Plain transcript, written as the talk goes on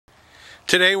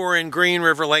Today we're in Green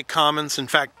River Lake Commons. In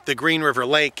fact, the Green River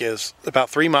Lake is about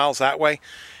 3 miles that way,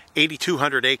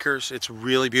 8,200 acres. It's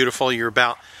really beautiful. You're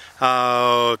about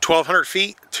 1,200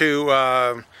 feet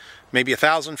to maybe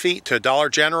 1,000 feet to Dollar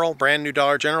General, brand new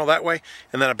Dollar General that way,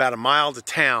 and then about a mile to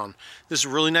town. This is a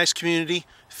really nice community.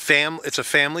 It's a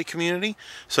family community,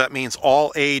 so that means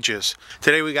all ages.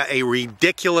 Today we got a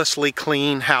ridiculously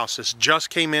clean house. This just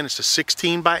came in. It's a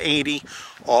 16 by 80,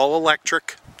 all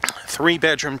electric,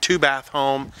 3-bedroom, 2-bath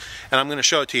home, and I'm going to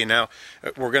show it to you now.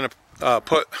 We're going to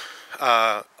put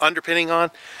underpinning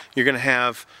on. You're going to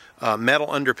have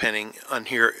metal underpinning on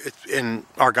here, and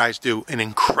our guys do an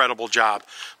incredible job.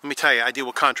 Let me tell you, I deal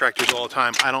with contractors all the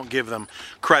time. I don't give them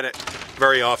credit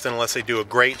very often unless they do a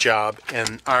great job,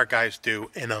 and our guys do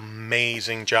an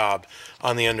amazing job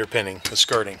on the underpinning, the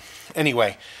skirting.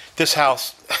 Anyway, this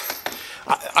house,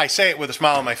 I say it with a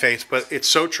smile on my face, but it's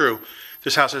so true.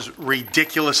 This house is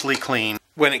ridiculously clean.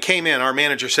 When it came in, our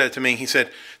manager said to me, he said,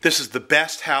 "This is the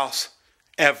best house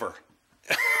ever."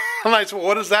 And I said, "Well,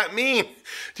 what does that mean?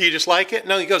 Do you just like it?"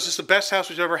 No, he goes, "This is the best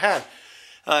house we've ever had."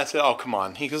 And I said, "Oh, come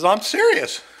on." He goes, "I'm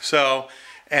serious." So,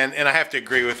 and I have to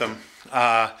agree with him.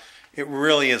 It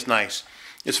really is nice.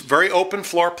 It's a very open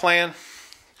floor plan.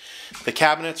 The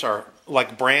cabinets are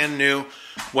like brand new.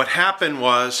 What happened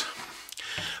was,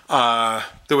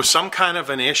 there was some kind of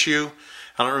an issue,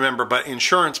 I don't remember, but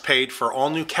insurance paid for all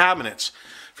new cabinets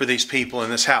for these people in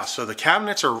this house. So the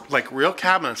cabinets are like real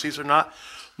cabinets. These are not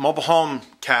mobile home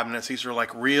cabinets. These are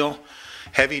like real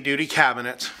heavy-duty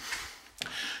cabinets.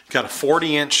 Got a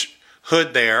 40-inch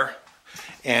hood there,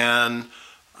 and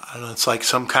I don't know, it's like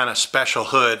some kind of special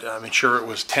hood. I'm sure it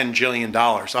was $10 jillion.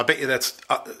 I bet you that's,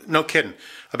 no kidding,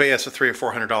 I bet you that's a $300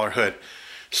 or $400 hood.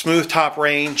 Smooth top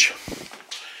range.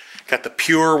 Got the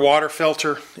pure water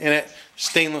filter in it.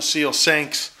 Stainless steel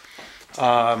sinks. We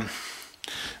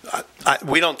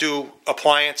don't do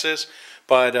appliances,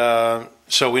 but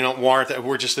so we don't warrant that.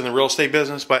 We're just in the real estate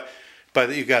business. But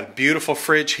you've got a beautiful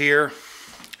fridge here,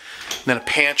 and then a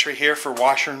pantry here for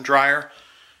washer and dryer,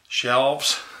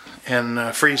 shelves,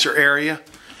 and freezer area.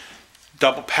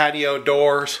 Double patio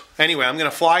doors. Anyway, I'm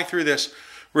going to fly through this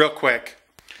real quick.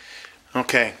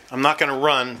 Okay, I'm not going to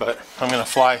run, but I'm going to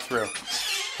fly through.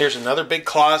 Here's another big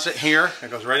closet here that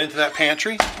goes right into that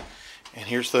pantry. And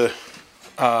here's the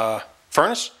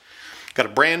furnace. Got a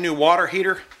brand new water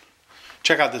heater.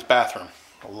 Check out this bathroom.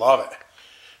 I love it.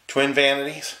 Twin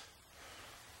vanities.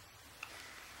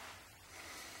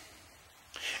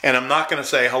 And I'm not going to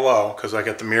say hello because I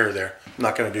got the mirror there. I'm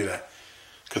not going to do that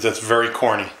because that's very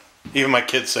corny. Even my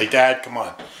kids say, "Dad, come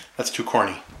on. That's too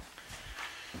corny."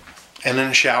 And then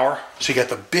a shower. So you got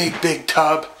the big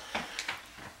tub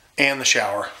and the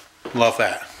shower. Love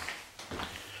that.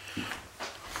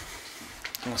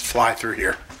 Let's fly through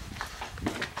here.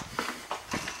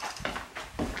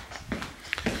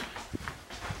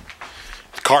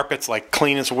 The carpet's like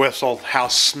clean as a whistle.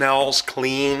 House smells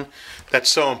clean. That's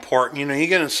so important. You know, you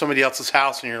get into somebody else's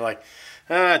house and you're like,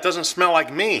 it doesn't smell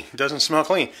like me. It doesn't smell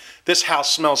clean. This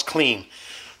house smells clean.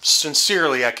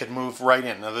 Sincerely, I could move right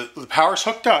in. Now, the power's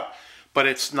hooked up, but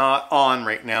it's not on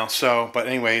right now. So, but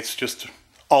anyway, it's just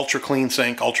ultra clean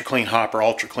sink, ultra clean hopper,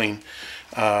 ultra clean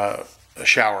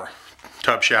shower,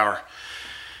 tub shower.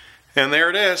 And there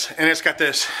it is. And it's got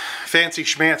this fancy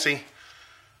schmancy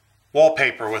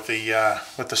wallpaper with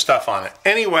the stuff on it.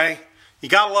 Anyway, you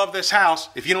gotta love this house.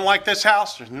 If you don't like this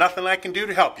house, there's nothing I can do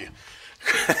to help you.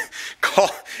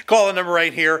 Call the number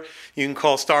right here. You can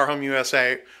call Star Home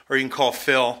USA, or you can call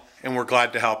Phil, and we're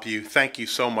glad to help you. Thank you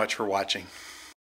so much for watching.